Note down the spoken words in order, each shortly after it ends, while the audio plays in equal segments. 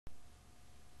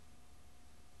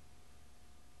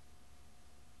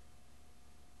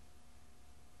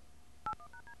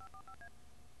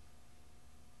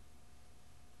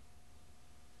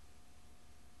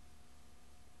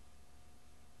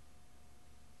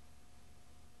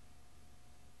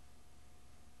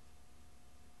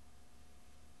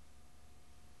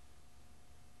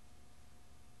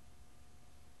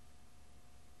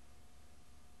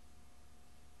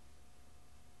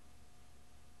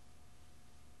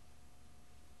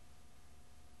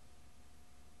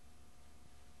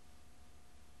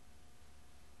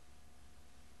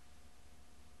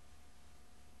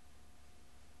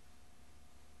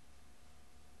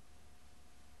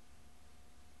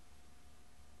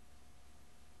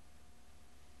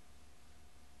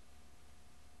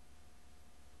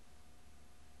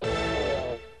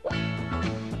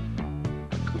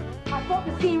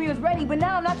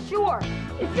now, I'm not sure.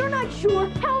 If you're not sure,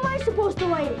 how am I supposed to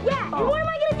write it? Yeah, and what am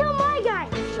I going to tell my guy?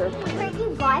 Sure. Are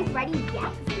you guys ready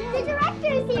yet? The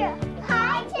director's here.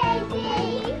 Hi,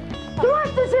 JD.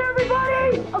 Director's here,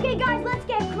 everybody! Okay, guys, let's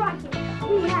get cracking.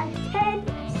 We have 10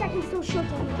 seconds till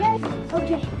showtime,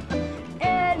 okay? Okay.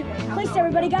 And place,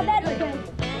 everybody got that? Okay.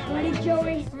 Ready,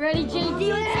 Joey? Ready, JD?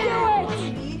 Let's do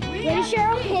it! Ready,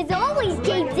 Cheryl? As always,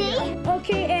 JD.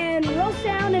 Okay, and roll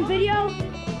sound and video.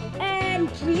 And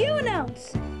you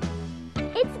announce.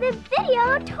 It's the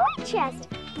video toy chest,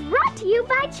 brought to you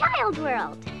by Child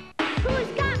World. Who's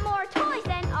got more toys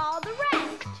than all the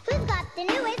rest? Who's got the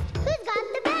newest? Who's got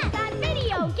the best? Got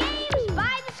video games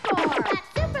by the score. Got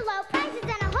super low prices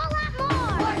and a whole lot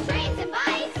more. More trains and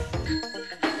bikes.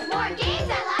 More games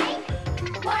I like.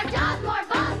 More dolls, more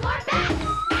balls, more bats.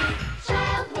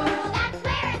 Child World, that's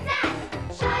where it's at.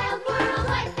 Child World,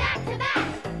 right back to back.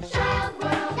 Child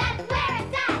World, that's where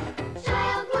it's at.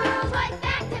 Child World, right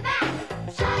back to back.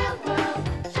 Child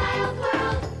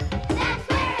World, that's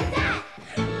where it's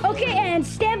at. Okay, and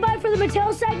stand by for the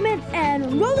Mattel segment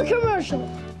and roll the commercial.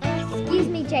 Excuse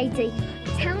me, JD.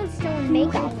 Talon's still in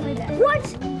makeup.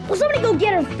 What? Well, somebody go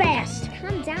get her fast.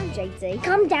 Calm down, JD.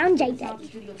 Calm down, JJ.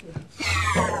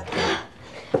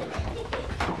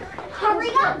 Hurry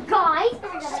up, guys.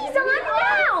 She's on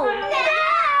now.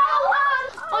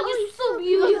 Oh, you're so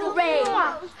beautiful, Ray.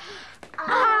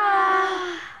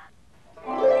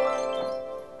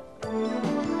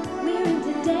 We're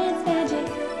into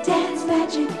dance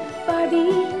magic,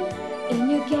 Barbie. In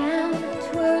your gown,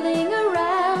 twirling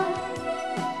around.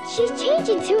 She's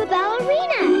changing to a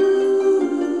ballerina.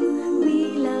 Ooh,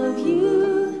 we love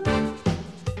you.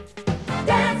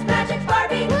 Dance magic,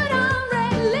 Barbie. Put on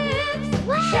red lips.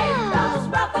 Wow. Shake those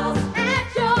ruffles at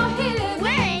your hips.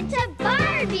 We're into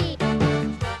Barbie.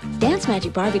 Dance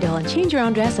Magic Barbie doll and change your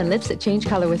own dress and lips that change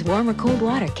color with warm or cold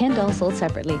water. Ken doll sold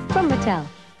separately from Mattel.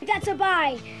 I got to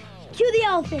buy. Cue the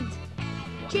elephant.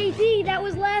 JD, that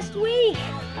was last week.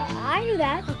 I knew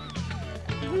that.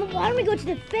 Why don't we go to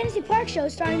the Fantasy Park show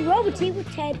starring Robotee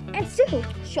with Ted and Sue?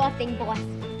 Sure thing, boss.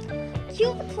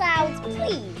 Cue the clouds,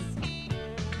 please.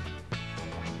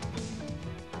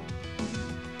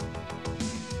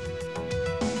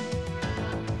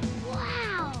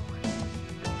 Wow.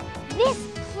 This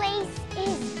place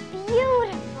is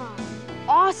beautiful.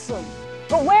 Awesome.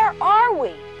 But where are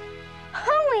we?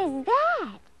 Who is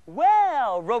that?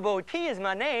 Well, Robotee is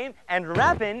my name, and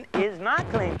rapping is my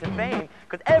claim to fame.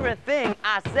 'Cause everything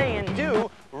I say and do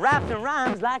raps and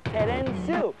rhymes like Ted and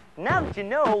Sue. Now that you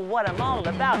know what I'm all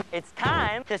about, it's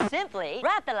time to simply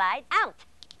rap the lights out.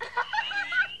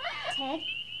 Ted,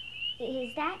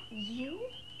 is that you?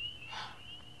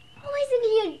 Oh, isn't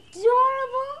he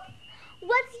adorable?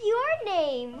 What's your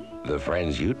name? The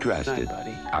friends you trusted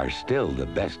buddy. are still the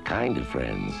best kind of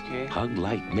friends. Okay. Hug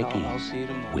like Mickey. I'll see you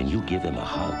tomorrow. When you give him a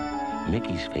hug,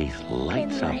 Mickey's face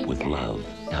lights up with love.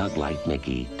 Hug like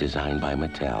Mickey, designed by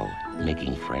Mattel,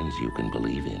 making friends you can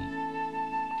believe in.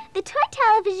 The Toy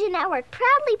Television Network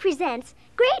proudly presents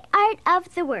Great Art of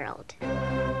the World.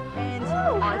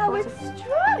 Oh, how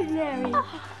extraordinary.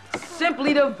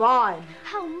 Simply divine.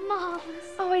 How marvelous.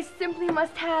 Oh, I simply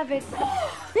must have it.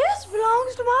 This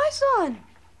belongs to my son.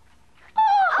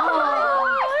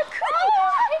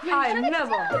 I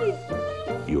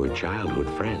never. Your childhood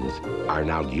friends are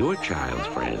now your child's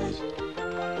friends.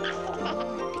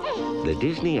 The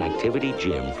Disney Activity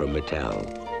Gym from Mattel.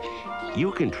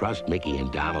 You can trust Mickey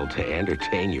and Donald to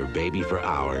entertain your baby for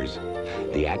hours.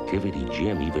 The Activity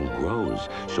Gym even grows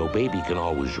so baby can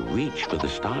always reach for the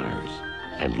stars.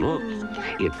 And look,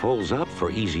 it folds up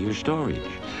for easier storage.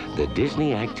 The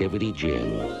Disney Activity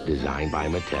Gym, designed by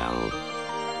Mattel.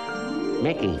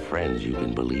 Making friends you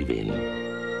can believe in.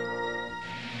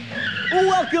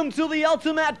 Welcome to the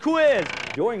Ultimate Quiz.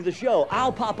 During the show,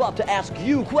 I'll pop up to ask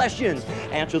you questions.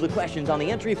 Answer the questions on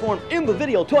the entry form in the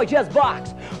video toy chest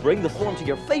box. Bring the form to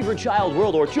your favorite Child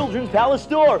World or Children's Palace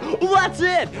store. That's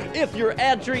it. If your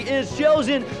entry is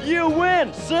chosen, you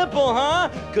win. Simple, huh?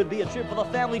 Could be a trip for the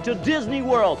family to Disney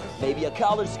World, maybe a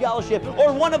college scholarship,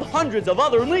 or one of hundreds of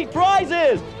other neat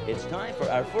prizes. It's time for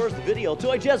our first video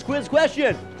toy chest quiz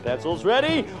question. Pencils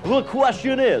ready? The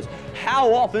question is,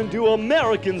 how often do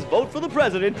Americans vote for the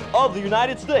President of the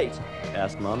United States?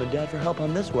 Ask Mom and Dad for help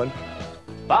on this one.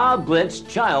 Bob Glitz,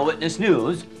 Child Witness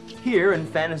News, here in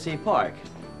Fantasy Park.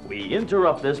 We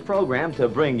interrupt this program to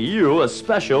bring you a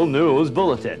special news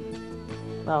bulletin.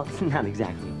 Well, not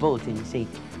exactly a bulletin, you see.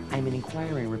 I'm an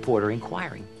inquiring reporter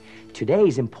inquiring.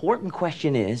 Today's important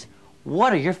question is,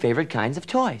 what are your favorite kinds of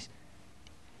toys?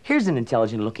 Here's an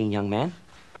intelligent-looking young man.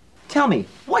 Tell me,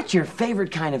 what's your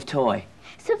favorite kind of toy?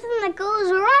 Something that goes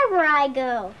wherever I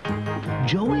go.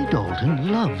 Joey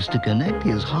Dalton loves to connect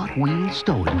his Hot Wheels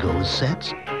Stow and Go sets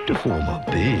to form a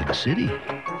big city.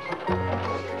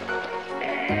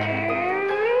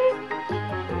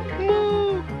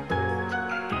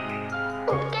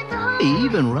 He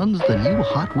even runs the new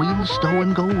Hot Wheels Stow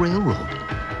and Go Railroad.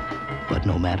 But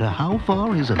no matter how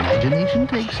far his imagination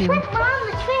takes him, Mom,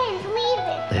 the train's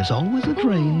leaving. there's always a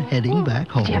train heading back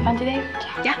home. Did you have fun today?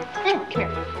 Yeah. Come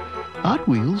here. Hot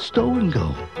Wheels Stow and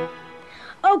Go.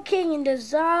 Okay, and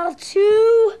dissolve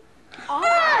to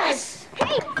us!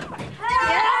 Hey!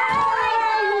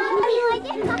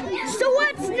 So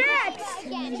what's next?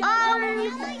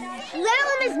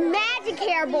 Little Miss Magic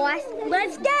Hair, boss.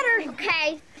 Let's get her.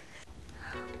 Okay.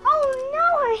 Oh no,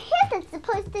 her hair isn't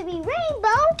supposed to be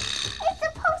rainbow. It's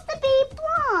supposed to be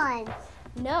blonde.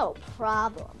 No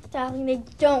problem. Darling, they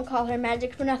don't call her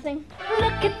magic for nothing.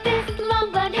 Look at this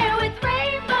long blonde hair with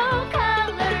rainbow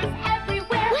colors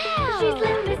everywhere. Wow. She's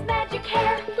Little Miss Magic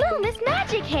Hair. Little Miss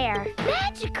Magic Hair.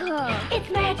 Magical. It's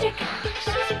magic.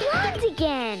 She's blonde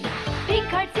again. Pink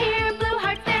hearts here, blue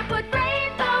hearts there. Put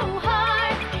rainbow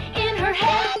hearts in her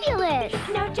hair. Fabulous.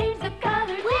 Now change the colors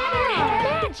in her Wow.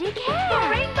 hair. Magic For hair.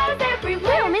 rainbows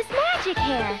everywhere. Little Miss Magic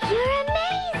Hair. You're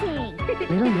amazing.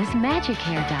 Little Miss Magic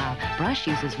Hair Doll. Brush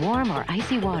uses warm or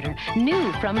icy water.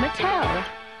 New from Mattel.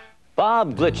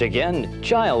 Bob Glitch again,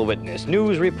 child witness,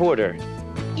 news reporter.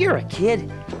 You're a kid.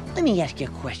 Let me ask you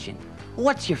a question.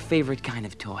 What's your favorite kind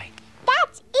of toy?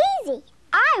 That's easy.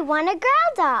 I want a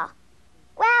girl doll.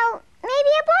 Well,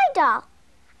 maybe a boy doll.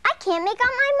 I can't make up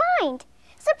my mind.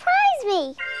 Surprise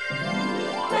me.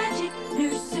 Magic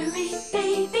nursery,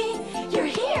 baby, you're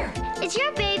here. Is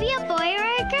your baby a boy or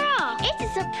a girl? It's a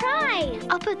surprise.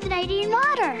 I'll put the nightie in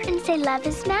water and say love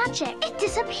is magic. It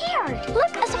disappeared.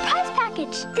 Look, a surprise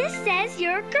package. This says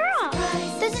you're a girl.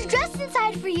 There's a dress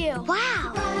inside for you.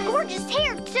 Wow. Gorgeous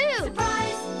hair, too.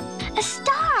 Surprise, A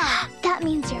star. That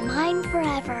means you're mine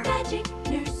forever. magic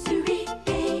nursery,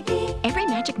 baby. Every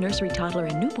Magic Nursery toddler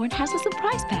and newborn has a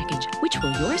surprise package. Which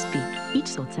will yours be? Each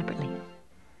sold separately.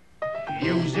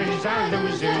 Users are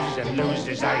losers and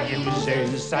losers are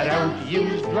users. I don't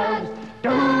use drugs.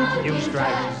 Don't use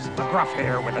drugs. A gruff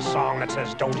hair with a song that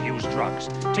says don't use drugs.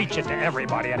 Teach it to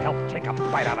everybody and help take a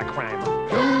bite out of crime.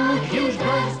 Don't use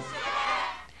drugs.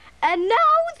 And now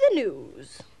the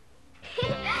news.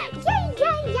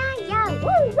 Yeah.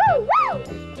 Woo, woo, woo.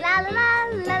 La, la,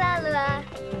 la, la, la, la.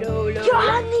 You're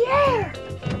on the air.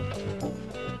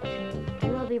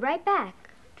 We'll be right back.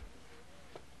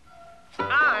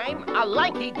 I'm a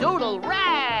lanky doodle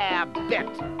rabbit.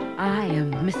 I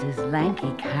am Mrs.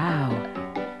 Lanky Cow.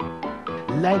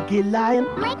 Lanky lion.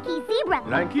 Lanky zebra.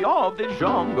 Lanky of the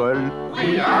jungle.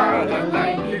 We are the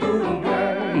lanky doodle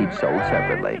gang. Each sold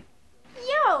separately.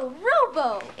 Yo,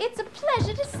 Robo, it's a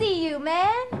pleasure to see you,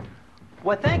 man.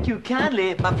 Well, thank you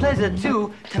kindly. My pleasure,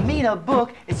 too. To meet a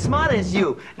book as smart as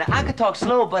you. Now, I could talk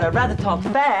slow, but I'd rather talk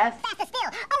fast. Faster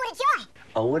still. Oh, what a joy.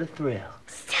 Oh, what a thrill.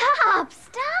 Stop.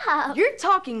 You're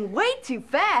talking way too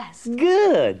fast.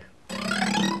 Good.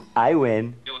 I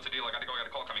win.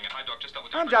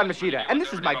 I'm John Machida, and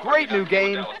this is my great new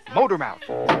game, Motor Mouth.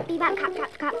 Bebop,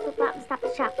 cop, flip, flop, stop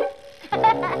the shop.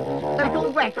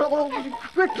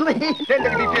 Quickly.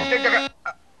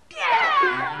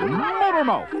 Motor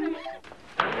Mouth.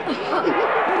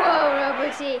 Whoa,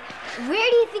 Robert T. Where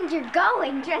do you think you're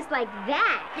going dressed like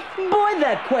that? Boy,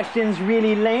 that question's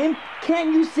really lame.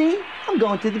 Can't you see? I'm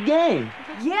going to the game.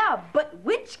 Yeah, but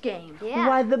which game?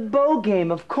 Why, the bow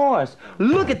game, of course.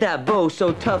 Look at that bow,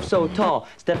 so tough, so tall.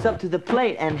 Steps up to the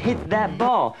plate and hits that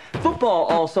ball. Football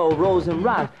also rolls and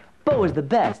rocks. Bo is the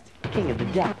best, king of the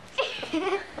depth.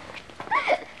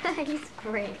 He's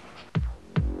great.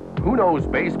 Who knows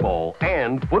baseball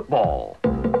and football? Who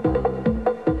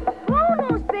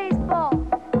knows baseball?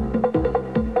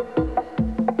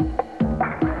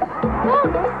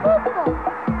 Who knows football?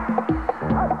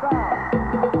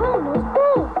 Who knows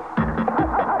ball?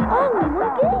 All in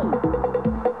one game.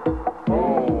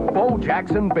 Bo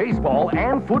Jackson baseball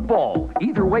and football.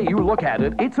 Either way you look at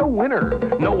it, it's a winner.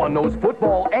 No one knows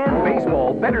football and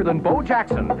baseball better than Bo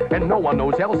Jackson, and no one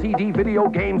knows LCD video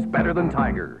games better than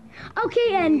Tiger.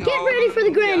 Okay, and get ready for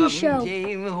the granny show.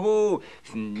 Hey!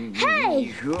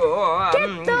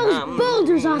 Get those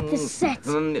boulders off the set.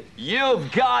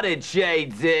 You've got it,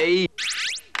 JD.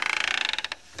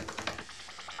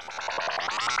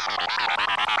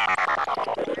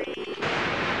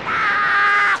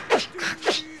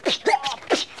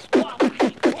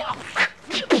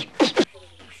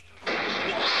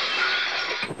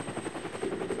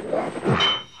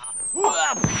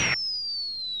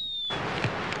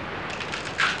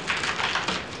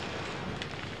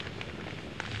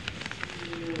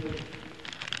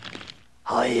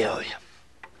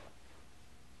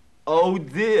 Oh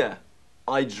dear,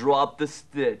 I dropped the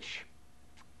stitch.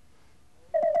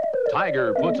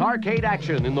 Tiger puts arcade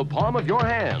action in the palm of your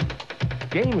hand.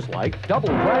 Games like Double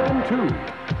Dragon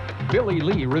 2. Billy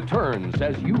Lee returns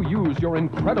as you use your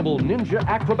incredible ninja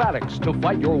acrobatics to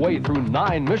fight your way through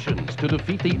 9 missions to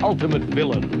defeat the ultimate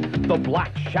villain, the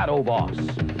Black Shadow Boss.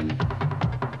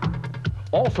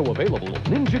 Also available,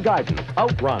 Ninja Gaiden,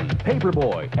 Outrun,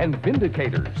 Paperboy, and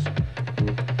Vindicators.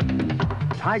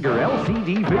 Tiger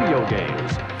LCD video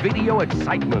games. Video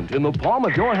excitement in the palm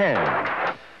of your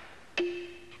hand.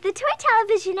 The Toy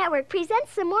Television Network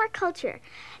presents some more culture.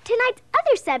 Tonight's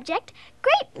other subject,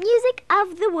 great music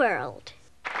of the world.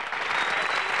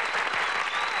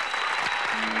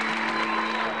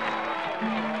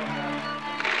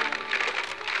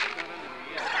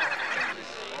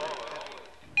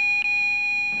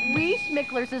 We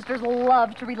Schmickler sisters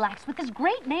love to relax with this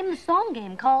great Name the Song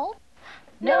game called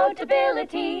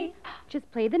Notability.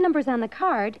 Just play the numbers on the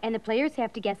card, and the players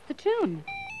have to guess the tune.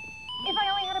 If I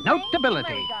only had a brain,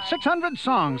 Notability. 600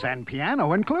 songs and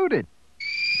piano included.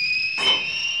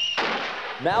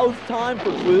 Now it's time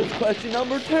for quiz question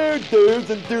number 2, dudes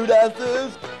and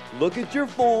dudesses. Look at your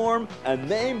form and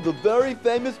name the very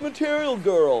famous Material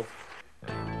Girl.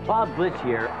 Bob Glitch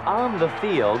here, on the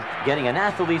field, getting an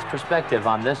athlete's perspective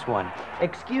on this one.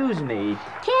 Excuse me.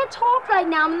 Can't talk right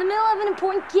now. I'm in the middle of an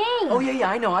important game. Oh, yeah,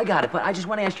 I know, I got it, but I just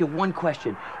want to ask you one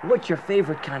question. What's your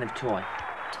favorite kind of toy?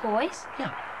 Toys?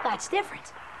 Yeah. That's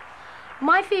different.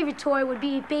 My favorite toy would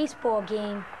be a baseball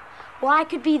game. Well, I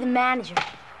could be the manager.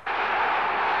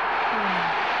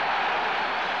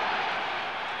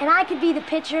 And I could be the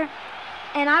pitcher,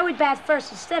 and I would bat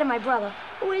first instead of my brother,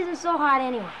 who isn't so hot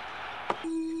anyway.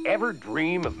 Ever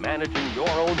dream of managing your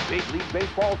own big league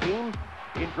baseball team?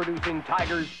 Introducing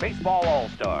Tiger's Baseball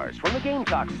All-Stars from the Game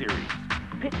Talk series.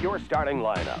 Pick your starting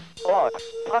lineup. Logs,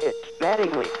 Puckett,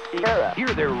 batting lead, Sierra. Hear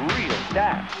their real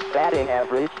stats. Batting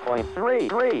average,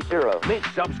 .330. Make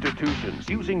substitutions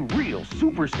using real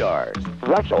superstars.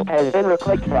 Russell has been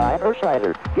replaced by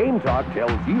Ursheider. Game Talk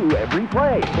tells you every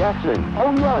play. Jackson,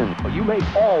 home run. You make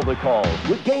all the calls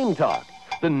with Game Talk,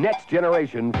 the next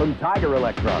generation from Tiger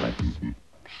Electronics.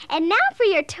 And now for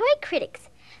your toy critics,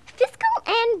 Fiscal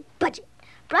and Budget,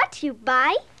 brought to you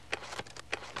by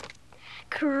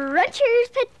Crunchers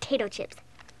Potato Chips.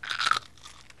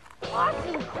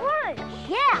 Awesome crunch!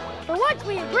 Yeah, for once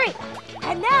we agree.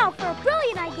 And now for a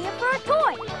brilliant idea for a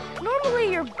toy.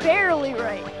 Normally you're barely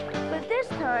right, but this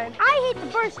time I hate to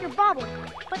burst your bubble,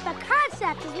 but the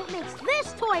concept is what makes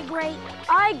this toy great.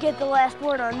 I get the last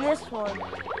word on this one.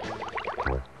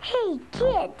 Hey,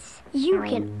 kids, you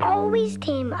can always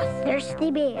tame a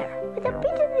thirsty bear with a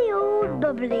bit of the old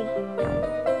bubbly.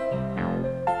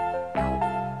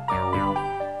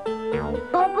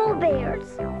 Bubble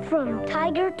Bears from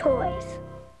Tiger Toys.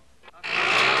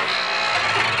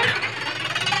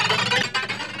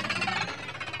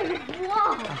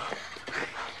 Whoa!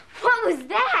 What was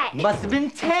that? Must have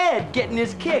been Ted getting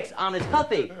his kicks on his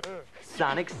Huffy.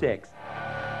 Sonic 6.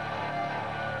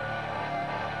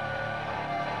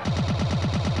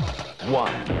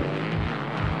 One,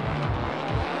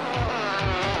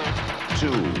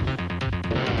 2,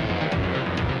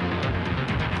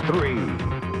 3,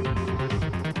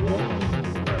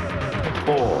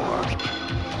 4,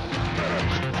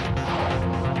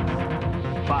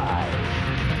 5,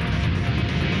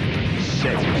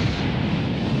 6.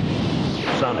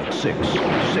 Sonic 6.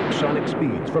 6 Sonic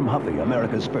speeds from Huffy,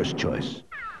 America's first choice.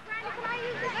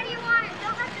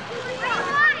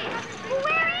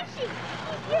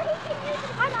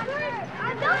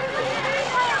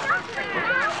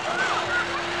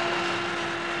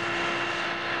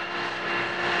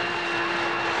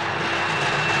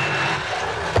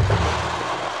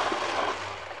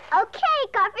 Okay,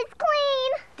 carpet's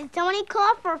clean. Did Tony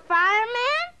call for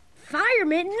fireman?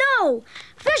 Fireman? No!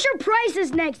 Fisher Price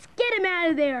is next. Get him out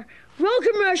of there. Roll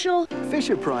commercial.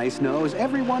 Fisher Price knows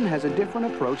everyone has a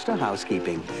different approach to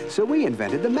housekeeping, so we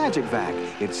invented the Magic Vac.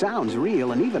 It sounds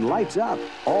real and even lights up,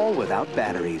 all without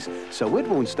batteries, so it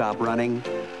won't stop running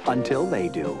until they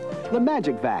do. The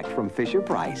Magic Vac from Fisher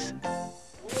Price.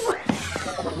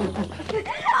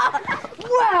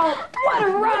 Wow, what a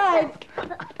ride!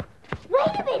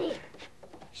 Wait a minute.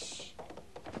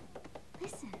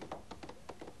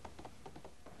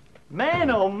 Man,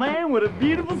 oh man, what a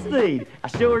beautiful steed. I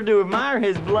sure do admire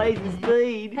his blazing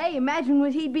speed. Hey, imagine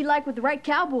what he'd be like with the right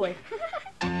cowboy.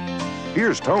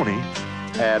 Here's Tony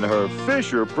and her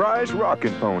Fisher Price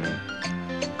rockin' pony.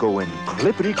 Going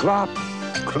clippity-clop,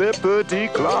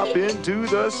 clippity-clop into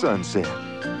the sunset.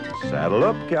 Saddle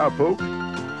up, cowpoke,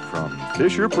 from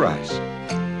Fisher Price.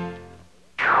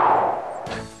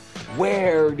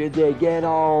 Where did they get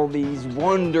all these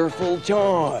wonderful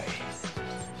toys?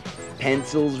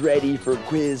 Pencils ready for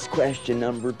quiz question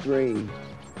number 3.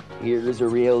 Here's a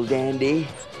real dandy.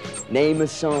 Name a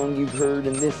song you've heard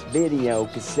in this video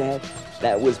cassette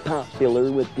that was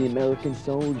popular with the American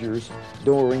soldiers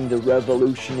during the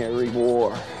Revolutionary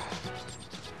War.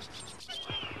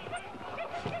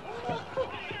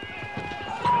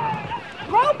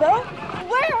 Robo,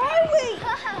 where are we?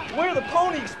 We're the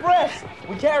Pony Express.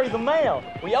 We carry the mail.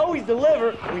 We always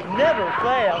deliver. We never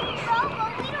fail.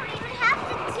 Robo, we don't even have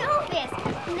to do this.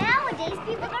 Nowadays,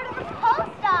 people go to the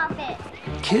post office.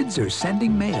 Kids are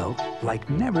sending mail like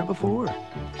never before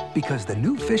because the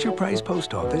new Fisher-Price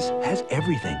post office has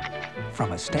everything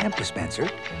from a stamp dispenser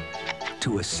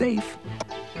to a safe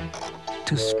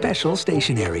to special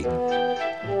stationery.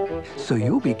 So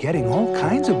you'll be getting all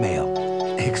kinds of mail.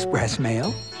 Express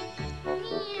mail,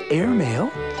 air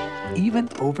mail, even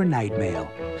overnight mail.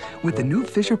 With the new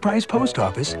Fisher-Price post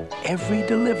office, every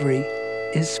delivery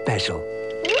is special.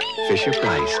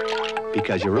 Fisher-Price,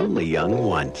 because you're only young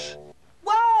once.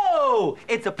 Whoa!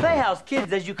 It's a Playhouse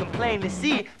Kids, as you can plainly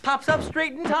see, pops up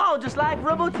straight and tall, just like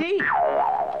Robo T. Did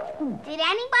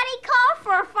anybody call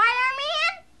for a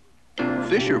fireman?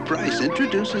 Fisher-Price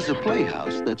introduces a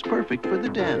playhouse that's perfect for the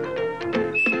den,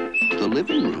 the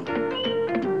living room,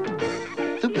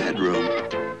 the bedroom,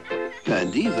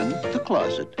 and even the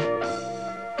closet.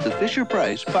 The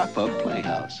Fisher-Price pop-up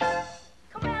playhouse.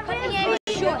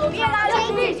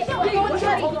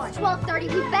 12:30.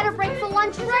 We better break for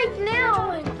lunch right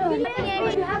now.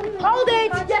 Hold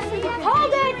it!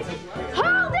 Hold it!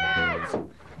 Hold it!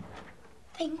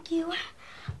 Thank you.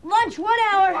 Lunch, 1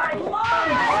 hour.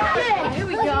 Here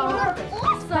we go.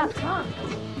 Awesome.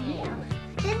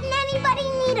 Doesn't anybody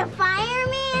need a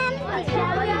fireman?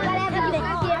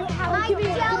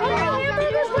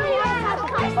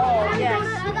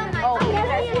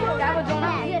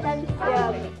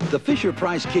 The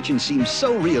Fisher-Price kitchen seems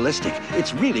so realistic.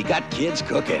 It's really got kids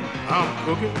cooking. I'm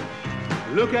cooking.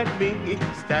 Look at me,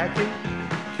 stacking.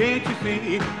 Can't you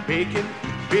see? Baking.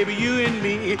 Baby, you and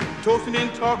me, toasting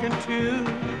and talking too.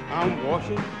 I'm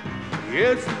washing.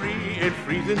 Yes, and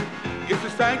freezing. It's a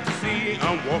sight to see.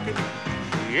 I'm walking.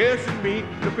 Yes, and me.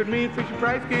 Look at me,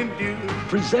 Fisher-Price can do.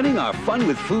 Presenting our Fun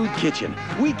with Food kitchen.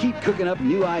 We keep cooking up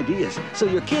new ideas so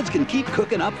your kids can keep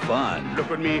cooking up fun. Look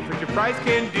what me, Fisher-Price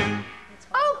can do.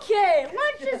 Okay,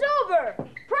 lunch is over.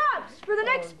 Props for the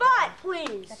next spot,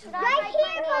 please. Right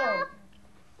here, Mom.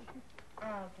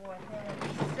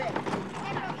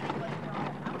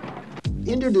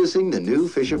 Introducing the new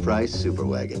Fisher-Price Super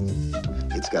Wagon.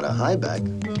 It's got a high back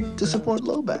to support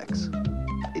low backs.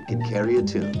 It can carry a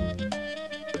tune.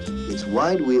 Its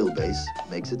wide wheelbase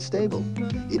makes it stable.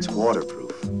 It's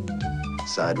waterproof.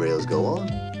 Side rails go on.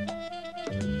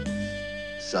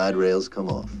 Side rails come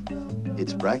off.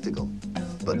 It's practical,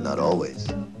 but not always.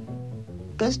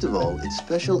 Best of all, its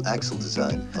special axle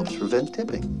design helps prevent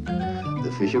tipping.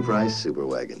 The Fisher-Price Super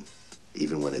Wagon.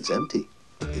 Even when it's empty,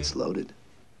 it's loaded.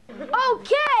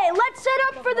 Okay, let's set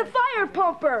up for the fire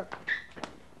pumper.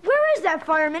 Where is that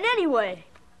fireman anyway?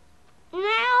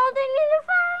 Now they need a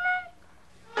fireman?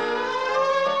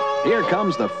 Here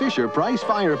comes the Fisher-Price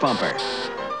fire pumper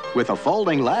with a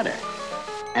folding ladder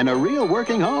and a real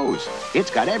working hose. It's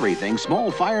got everything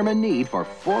small firemen need for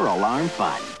 4-alarm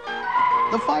fun.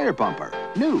 The fire pumper,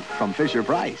 new from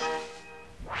Fisher-Price.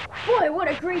 Boy, what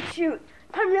a great shoot.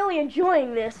 I'm really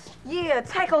enjoying this. Yeah,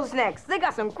 Tycho's next. They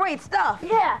got some great stuff.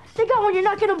 Yeah, they got one you're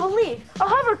not going to believe. A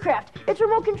hovercraft. Its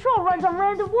remote control runs on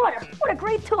random water. What a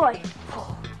great toy.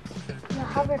 The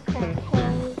hovercraft.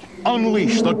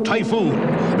 Unleash the Typhoon,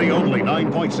 the only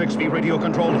 9.6V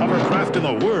radio-controlled hovercraft in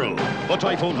the world. The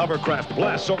Typhoon hovercraft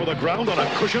blasts over the ground on a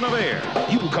cushion of air.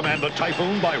 You command the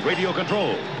Typhoon by radio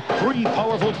control. 3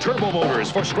 powerful turbo motors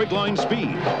for straight-line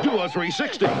speed. Do a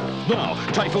 360. Now,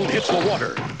 Typhoon hits the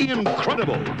water.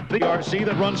 Incredible. The RC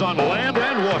that runs on land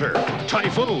and water.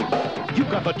 Typhoon.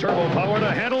 You've got the turbo power to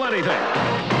handle anything.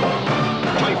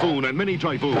 Typhoon and Mini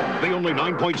Typhoon, the only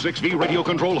 9.6V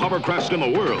radio-controlled hovercrafts in the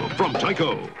world from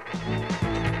Tyco.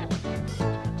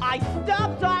 I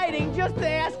stopped dieting just to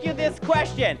ask you this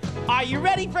question. Are you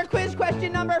ready for quiz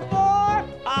question number 4?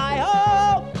 I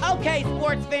hope. Okay,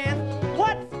 sports fans,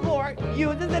 what sport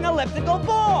uses an elliptical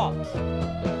ball?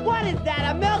 What is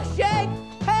that, a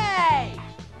milkshake? Hey!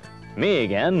 Me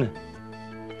again.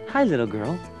 Hi, little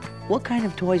girl. What kind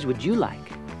of toys would you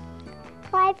like?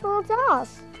 5 little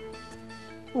dolls.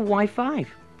 Why 5?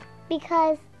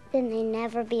 Because then they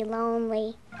never be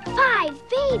lonely. 5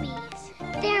 babies.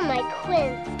 They're my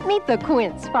quints. Meet the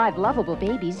Quints, 5 lovable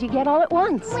babies you get all at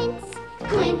once. Quints.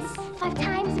 5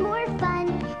 times more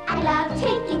fun. I I love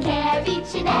taking care of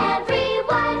each and every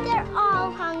one. They're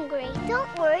all hungry. Don't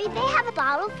worry, they have a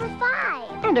bottle for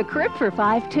 5. And a crib for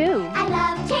 5, too. I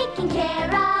love taking care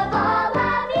of all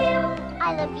of you.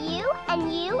 I love you,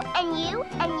 and you, and you,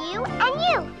 and you, and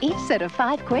you. Each set of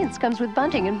 5 quints comes with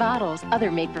bunting and bottles.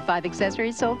 Other made-for-5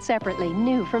 accessories sold separately,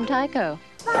 new from Tyco.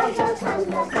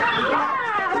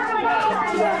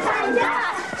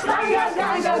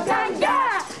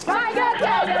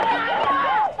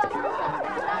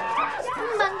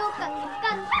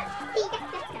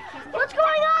 What's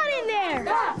going on in there?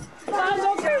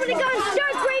 Everybody gone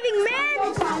stark raving mad?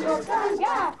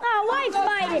 Oh, why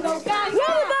fight it? Roll the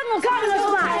Bungle Congo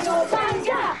slide.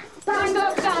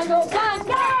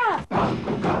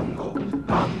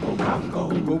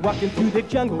 We were walking through the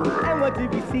jungle, and what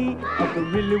did we see? A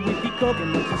gorilla with the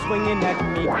coconuts swinging at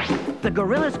me. The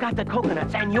gorilla's got the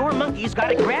coconuts, and your monkey's got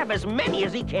to grab as many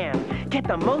as he can. Get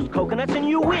the most coconuts and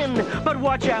you win. But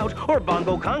watch out, or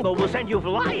Bongo Congo will send you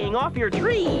flying off your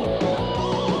tree.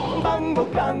 Bongo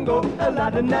Congo, a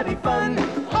lot of nutty fun.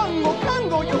 Bongo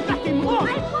Congo, you got him won.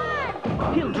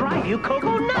 He'll drive you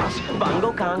cocoa nuts.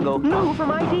 Bongo Congo, new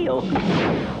from Ideal.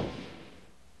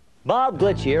 Bob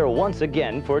Glitch here once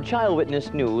again for Child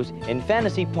Witness News in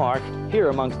Fantasy Park here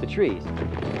amongst the trees.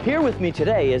 Here with me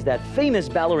today is that famous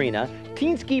ballerina,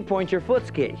 Teensky Pointer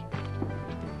Footski.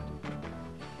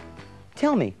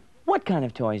 Tell me, what kind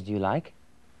of toys do you like?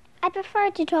 I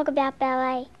prefer to talk about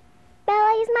ballet.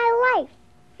 Ballet is my life,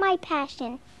 my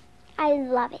passion. I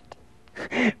love it.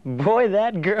 Boy,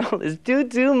 that girl is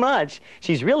too much.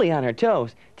 She's really on her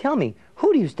toes. Tell me,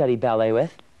 who do you study ballet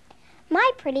with?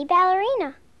 My pretty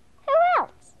ballerina. Who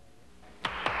else?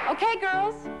 Okay,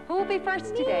 girls, who will be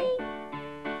first today?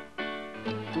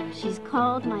 She's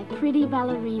called my pretty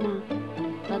ballerina,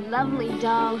 the lovely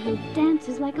doll who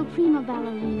dances like a prima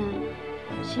ballerina.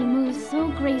 She moves so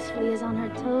gracefully as on her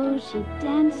toes, she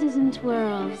dances and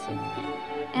twirls.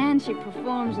 And she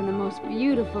performs in the most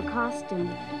beautiful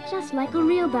costume, just like a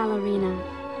real ballerina.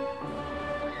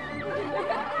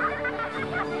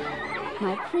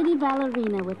 My pretty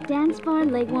ballerina with dance bar,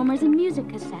 leg warmers, and music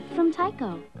cassette from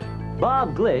Tyco.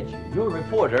 Bob Glitch, your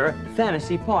reporter,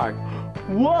 Fantasy Park.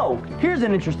 Whoa, here's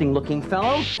an interesting looking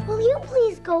fellow. Will you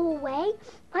please go away?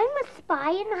 I'm a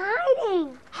spy in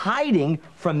hiding. Hiding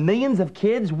from millions of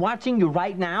kids watching you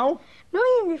right now?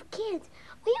 Millions of kids?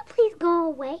 Will you please go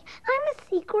away? I'm a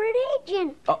secret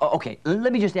agent. Okay,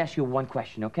 let me just ask you one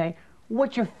question, okay?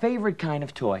 What's your favorite kind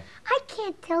of toy? I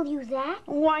can't tell you that.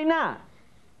 Why not?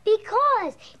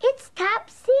 Because it's top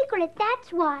secret,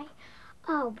 that's why.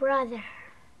 Oh, brother.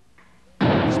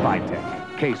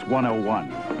 Spytech, case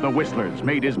 101. The Whistler's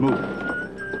made his move.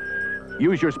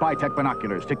 Use your Spytech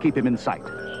binoculars to keep him in sight.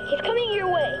 He's coming your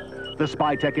way. The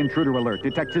Spytech intruder alert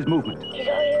detects his movement. He's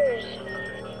all yours.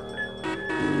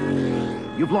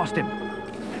 You've lost him.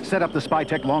 Set up the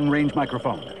Spytech long-range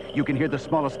microphone. You can hear the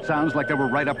smallest sounds like they were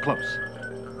right up close.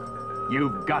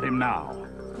 You've got him now.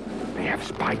 They have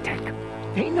Spytech.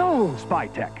 They know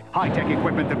Spytech, high-tech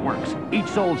equipment that works. Each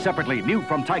sold separately, new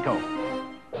from Tyco.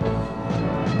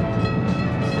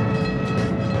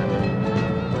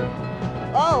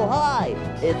 Oh, hi!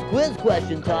 It's quiz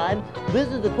question time. This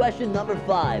is the question number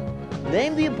 5.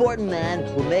 Name the important man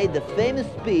who made the famous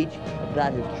speech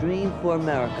about his dream for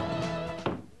America.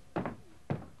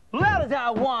 Loud as I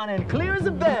want and clear as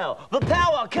a bell, the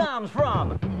power comes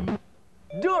from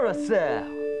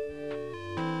Duracell.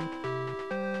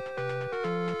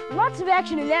 Lots of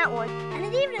action in that one. And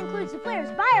it even includes the player's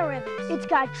biorhythms. It's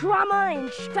got drama and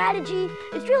strategy.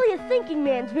 It's really a thinking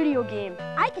man's video game.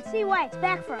 I can see why it's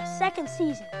back for a second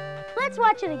season. Let's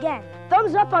watch it again.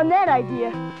 Thumbs up on that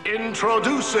idea.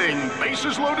 Introducing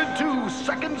Bases Loaded 2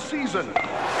 second season.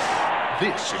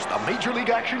 This is the Major League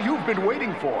action you've been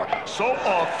waiting for. So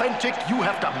authentic, you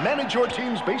have to manage your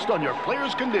teams based on your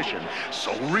players' condition.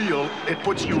 So real, it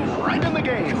puts you right in the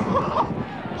game.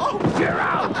 Oh, you're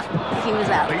out! He was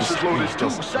out. Bases Loaded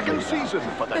 2 second season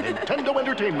for the Nintendo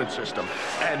Entertainment System.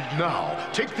 And now,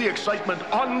 take the excitement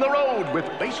on the road with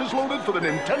Bases Loaded for the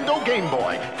Nintendo Game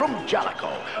Boy from Jalico.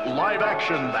 Live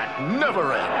action that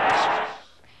never ends.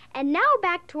 And now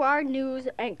back to our news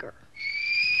anchor.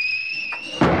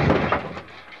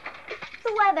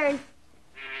 The weather.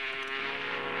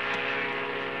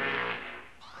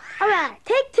 All right,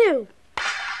 take 2.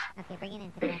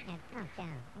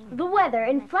 The weather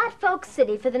in Flat Folk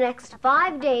City for the next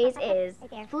 5 days is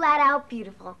flat out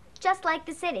beautiful, just like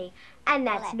the city, and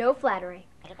that's no flattery.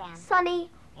 Sunny,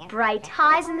 bright,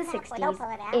 highs in the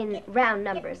 60s, in round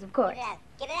numbers, of course.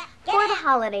 For the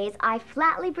holidays, I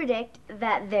flatly predict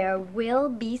that there will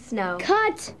be snow.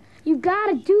 Cut! You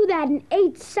gotta do that in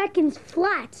 8 seconds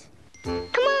flat. Come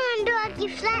on, some doggy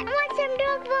flat? Want some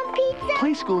dog bone pizza?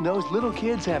 Playschool knows little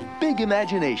kids have big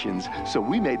imaginations, so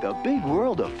we made the big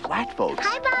world of flat folks.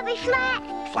 Hi, Bobby Flat.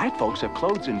 Flat folks have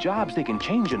clothes and jobs they can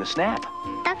change in a snap.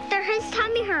 Doctor, his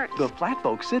tummy hurts. The Flat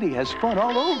Folk City has fun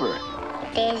all over.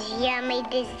 There's yummy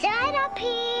dessert up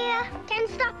here. Can't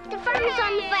stop the farmers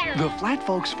on the farm. The Flat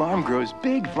Folks Farm grows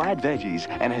big flat veggies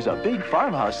and has a big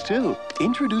farmhouse, too.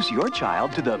 Introduce your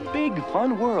child to the big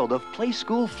fun world of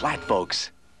Playschool Flat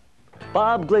Folks.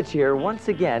 Bob Glitch here, once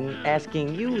again,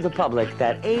 asking you, the public,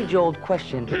 that age-old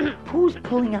question, who's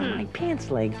pulling on my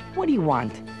pants leg? What do you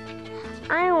want?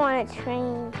 I want a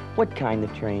train. What kind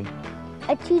of train?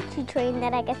 A choo-choo train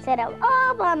that I can set up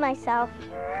all by myself.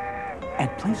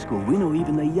 At Playschool, we know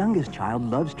even the youngest child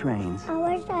loves trains. I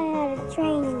wish I had a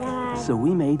train, Dad. So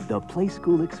we made the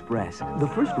Playschool Express, the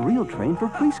first real train for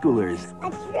preschoolers.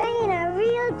 A train, a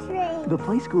real train. The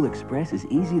Playschool Express is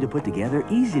easy to put together,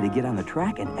 easy to get on the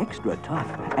track, and extra tough.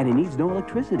 And it needs no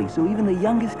electricity, so even the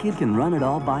youngest kid can run it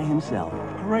all by himself.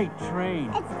 Great train.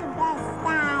 It's the best,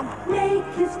 Dad. Make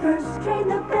his first train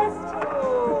the best. The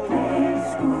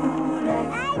Playschool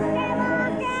Express.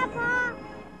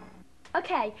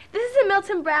 Okay, this is a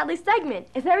Milton Bradley segment.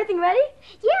 Is everything ready?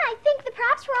 Yeah, I think the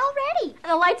props were all ready.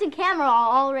 And the lights and camera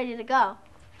are all ready to go.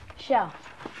 Shell,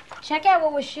 check out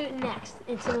what we're shooting next.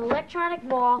 It's an electronic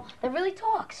ball that really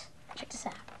talks. Check this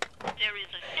out. There is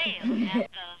a sale at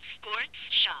the sports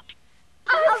shop.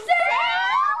 A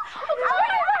sale?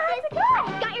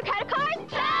 Oh, got your credit card?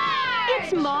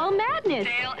 It's Mall Madness.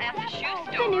 Sale at the shoe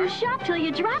The store. new shop till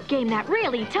you drop game that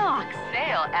really talks.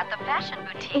 Sale at the fashion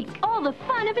boutique. It's all the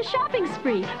fun of a shopping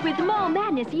spree. With Mall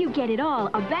Madness, you get it all.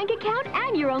 A bank account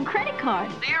and your own credit card.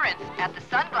 Clearance at the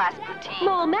sunglass boutique.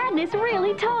 Mall Madness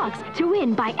really talks. To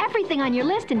win, buy everything on your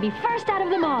list and be first out of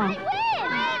the mall.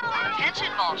 Attention,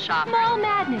 mall shoppers. Mall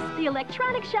Madness, the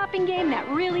electronic shopping game that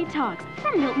really talks.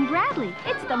 From Milton Bradley.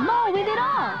 It's the mall with it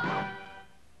all.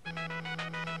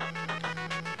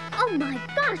 Oh my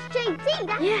gosh, JD,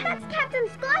 that's Captain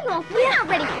Skyhawk. We're not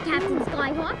ready for Captain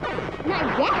Skyhawk.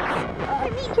 Not yet.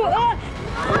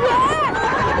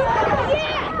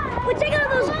 Yeah! But check out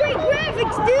those great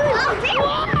graphics, dude!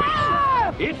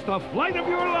 Oh, It's the flight of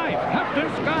your life, Captain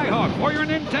Skyhawk for your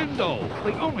Nintendo.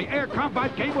 The only air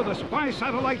combat game with a spy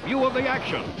satellite view of the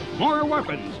action. More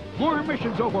weapons, more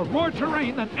missions over more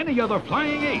terrain than any other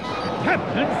flying ace.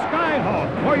 Captain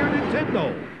Skyhawk for your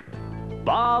Nintendo.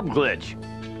 Bob Glitch.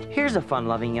 Here's a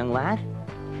fun-loving young lad.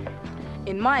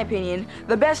 In my opinion,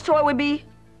 the best toy would be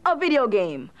a video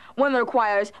game, one that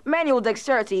requires manual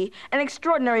dexterity and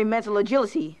extraordinary mental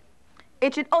agility.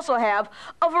 It should also have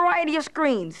a variety of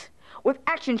screens with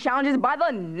action challenges by the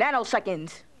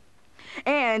nanoseconds.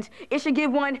 And it should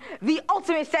give one the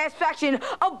ultimate satisfaction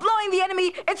of blowing the enemy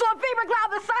into a paper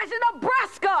cloud the size of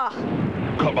Nebraska!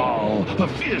 Cabal, the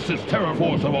fiercest terror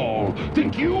force of all.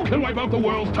 Think you can wipe out the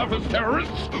world's toughest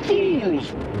terrorists?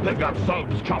 Fools! They've got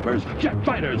subs, choppers, jet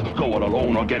fighters. Go it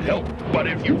alone or get help. But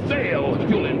if you fail,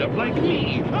 you'll end up like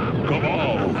me.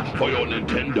 Cabal, for your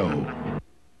Nintendo.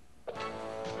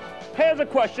 Here's a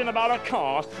question about a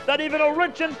car that even a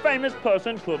rich and famous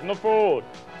person couldn't afford.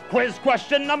 Quiz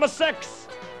question number 6.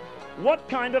 What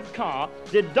kind of car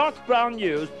did Doc Brown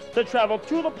use to travel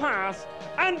to the past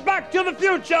and back to the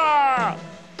future?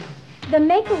 The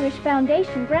Make-A-Wish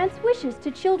Foundation grants wishes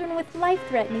to children with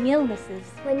life-threatening illnesses.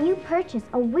 When you purchase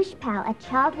a Wish Pal at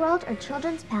Child World or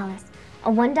Children's Palace, a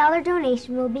 $1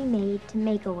 donation will be made to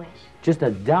Make-A-Wish. Just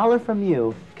 $1 from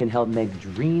you can help make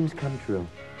dreams come true.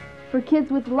 For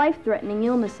kids with life-threatening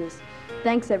illnesses.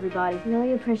 Thanks, everybody.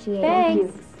 Really appreciate it.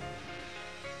 Thanks.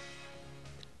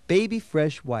 Baby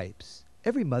Fresh wipes.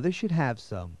 Every mother should have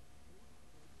some.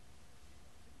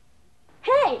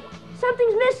 Hey,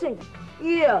 something's missing.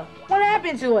 Yeah, what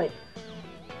happened to it?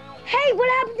 Hey, what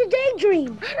happened to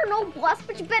Daydream? I don't know, boss,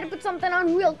 but you better put something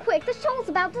on real quick. The show's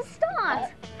about to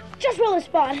start. Just roll a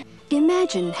spot.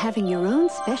 Imagine having your own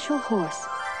special horse.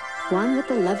 One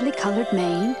with a lovely colored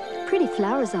mane, pretty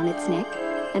flowers on its neck,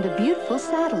 and a beautiful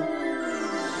saddle.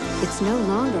 It's no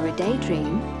longer a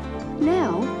daydream.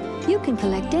 Now, you can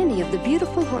collect any of the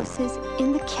beautiful horses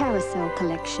in the Carousel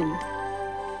collection.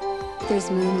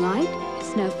 There's Moonlight,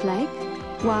 Snowflake,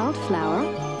 Wildflower,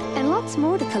 and lots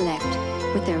more to collect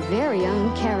with their very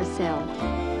own carousel.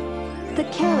 The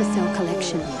Carousel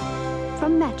collection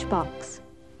from Matchbox.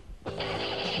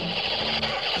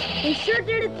 They sure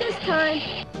did it this time.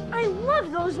 I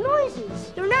love those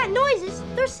noises. They're not noises,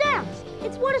 they're sounds.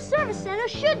 It's what a service center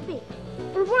should be.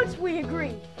 For once we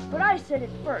agree, but I said it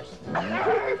first.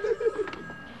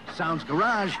 Sounds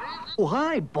Garage. Oh,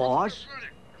 hi, boss.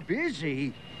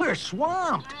 Busy? We're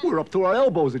swamped. We're up to our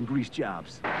elbows in grease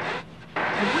jobs.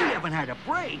 And we haven't had a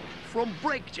break from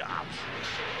brake jobs.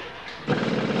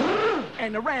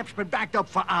 And the ramp's been backed up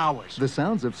for hours. The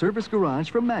sounds of Service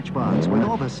Garage from Matchbox with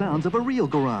all the sounds of a real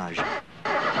garage.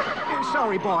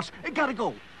 Sorry, boss. Gotta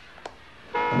go.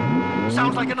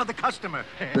 Sounds like another customer.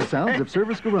 The sounds of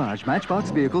Service Garage.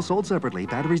 Matchbox vehicles sold separately.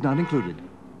 Batteries not included.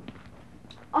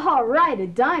 All right, a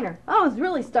diner. I was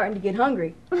really starting to get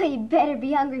hungry. Well, you better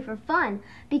be hungry for fun,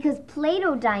 because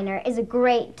Play-Doh Diner is a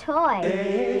great toy.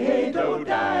 Play-Doh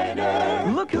Diner.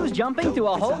 Look who's jumping to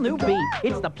a whole new beat.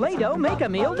 It's the Play-Doh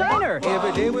Make-A-Meal Diner.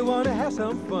 Every day we want to have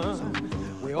some fun.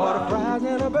 We order fries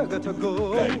and a burger to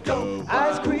go. Play-Doh.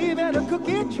 Ice cream and a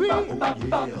cookie treat.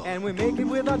 And we make it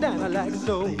with our diner like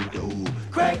so.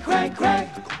 Crank, crank, crank.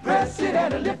 Press it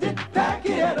and lift it. Pack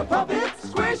it and pump it.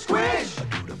 Squish, squish.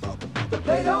 The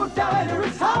Play-Doh Diner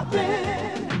is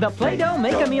hopping. The Play-Doh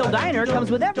Make-A-Meal Diner comes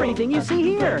with everything you see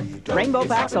here. Rainbow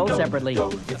packs sold separately.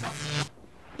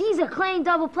 These acclaimed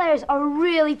double players are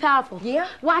really powerful. Yeah?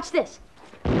 Watch this.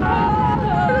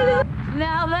 Now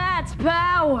that's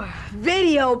power.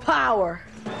 Video power.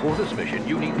 For this mission,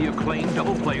 you need the acclaimed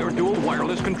double-player dual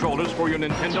wireless controllers for your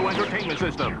Nintendo Entertainment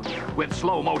System. With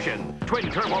slow motion,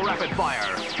 twin-turbo rapid fire,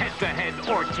 head-to-head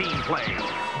or team play.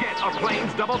 Get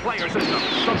acclaimed double-player system.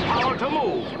 The power to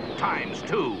move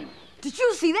 ×2. Did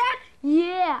you see that?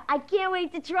 Yeah, I can't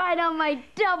wait to try it on my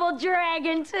Double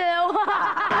Dragon, too.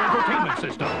 Entertainment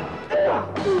System.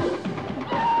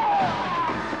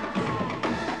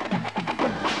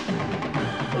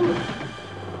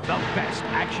 The best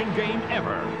action game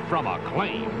ever from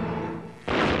Acclaim.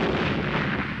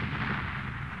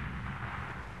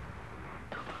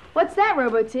 What's that,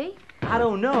 Robo-T? I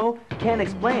don't know. Can't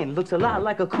explain. Looks a lot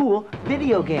like a cool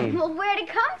video game. Well, where'd it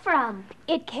come from?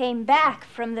 It came back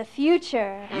from the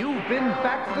future. You've been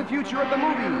Back to the Future at the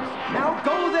movies. Now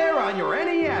go there on your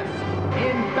NES.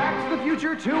 In Back to the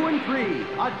Future 2 and 3,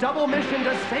 a double mission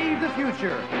to save the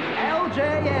future.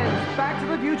 LJN's Back to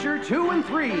the Future 2 and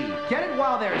 3. Get it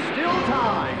while there's still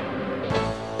time.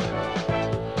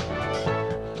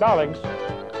 Darlings,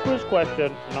 quiz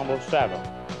question number 7.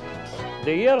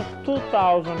 The year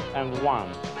 2001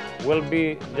 will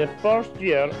be the first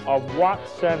year of what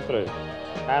century?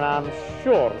 And I'm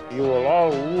sure you will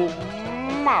all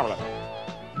marvel it.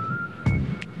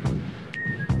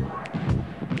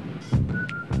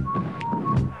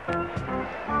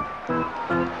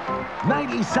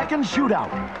 '90-second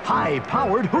shootout.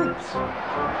 High-powered hoops.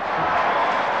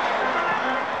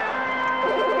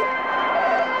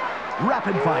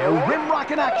 Rapid-fire rim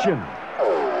rocket action.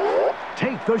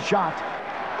 Take the shot.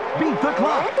 Beat the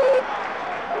clock.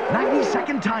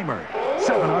 90-second timer.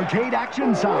 7 arcade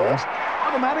action sounds.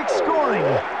 Automatic scoring.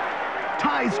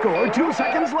 Tie score, 2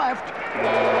 seconds left.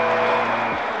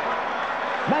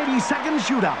 90-second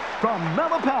shootout from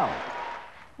Melapel.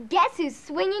 Guess who's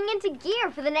swinging into gear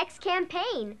for the next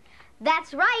campaign?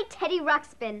 That's right, Teddy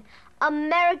Ruxpin,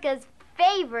 America's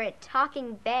favorite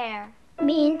talking bear.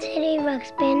 Me and Teddy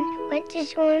Ruxpin went to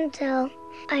show and tell.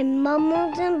 I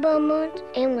mumbled and bumbled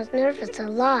and was nervous a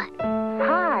lot.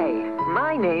 Hi,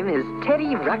 my name is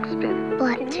Teddy Ruxpin.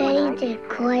 But Teddy did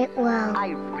quite well. I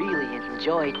really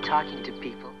enjoyed talking to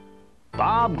people.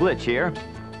 Bob Glitch here.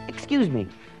 Excuse me,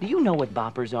 do you know what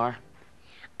boppers are?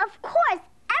 Of course,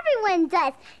 everyone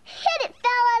does. Hit it,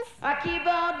 fellas. I keep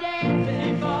on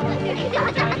dancing for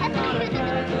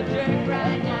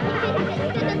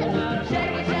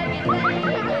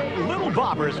Little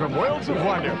boppers from Worlds of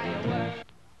Wonder.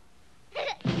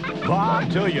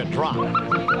 Bob till you drop.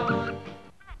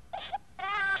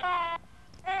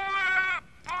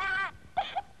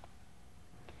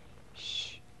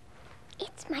 Shh.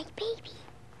 It's my baby.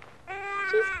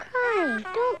 She's crying.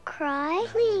 Don't cry.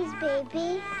 Please,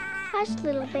 baby. Hush,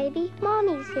 little baby.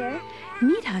 Mommy's here.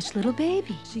 Meet Hush, little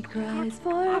baby. She cries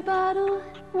for a bottle.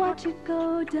 Watch it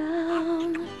go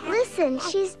down. Listen,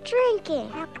 she's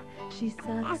drinking. She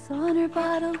sucks on her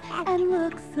bottle and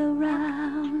looks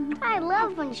around. I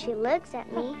love when she looks at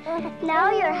me.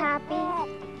 Now you're happy.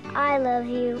 I love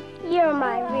you. You're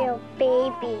my real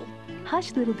baby.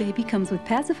 Hush, little baby comes with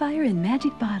pacifier and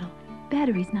magic bottle.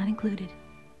 Batteries not included.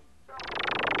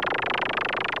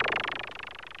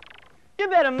 You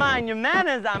better mind your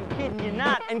manners, I'm kidding you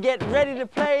not, and get ready to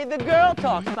play the girl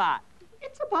talk spot.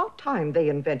 It's about time they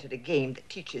invented a game that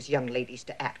teaches young ladies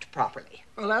to act properly.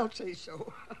 Well, I'll say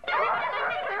so.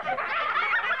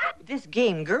 This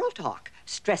game, Girl Talk,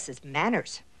 stresses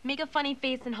manners. Make a funny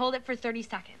face and hold it for 30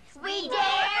 seconds. We dare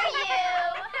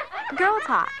you! Girl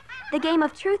Talk, the game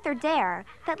of truth or dare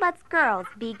that lets girls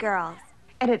be girls.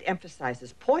 And it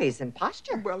emphasizes poise and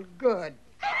posture. Well, good.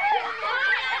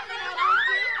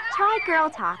 Try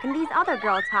Girl Talk and these other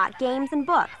Girl Talk games and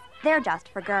books They're just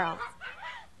for girls.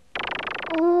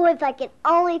 Ooh, if I could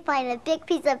only find a big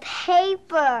piece of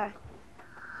paper.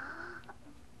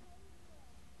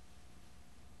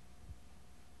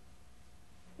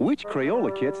 Which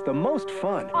Crayola kit's the most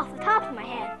fun? Off the top of my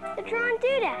head, the Drawn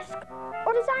Do-Desk.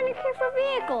 Or Designer Kit for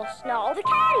Vehicles. No, the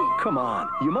Caddy. Come on,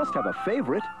 you must have a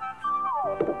favorite.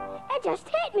 It just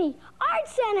hit me. Art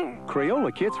Center.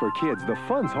 Crayola kits for kids, the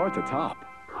fun's hard to top.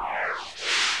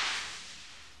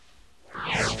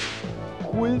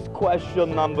 Quiz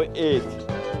question number 8.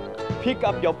 Pick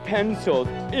up your pencils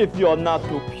if you're not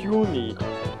too puny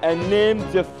and name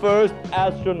the first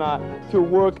astronaut to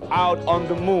work out on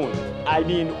the moon. I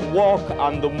mean walk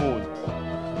on the moon.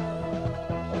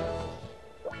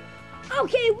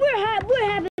 Okay,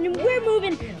 we're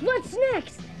moving. What's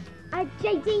next?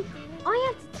 JD,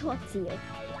 I have to talk to you.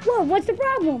 Whoa, what's the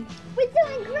problem? We're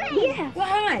doing great. Yeah.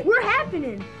 Why? We're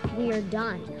happening. We're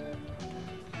done.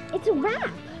 It's a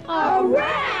wrap. A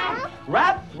wrap?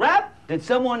 Wrap? Did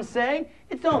someone say?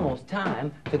 It's almost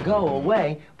time to go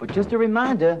away. But just a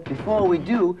reminder, before we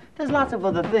do, there's lots of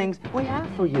other things we have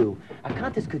for you. A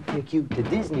contest could take you to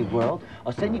Disney World,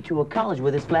 or send you to a college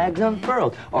where this flag's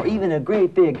unfurled, or even a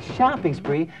great big shopping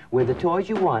spree where the toys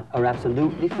you want are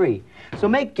absolutely free. So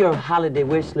make your holiday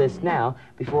wish list now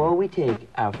before we take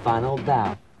our final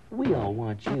bow. We all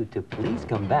want you to please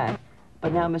come back.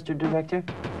 But now, Mr. Director,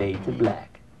 fade to black.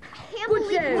 What's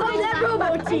that?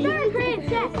 Robo team.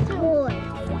 Princess toy.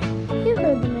 You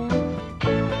heard the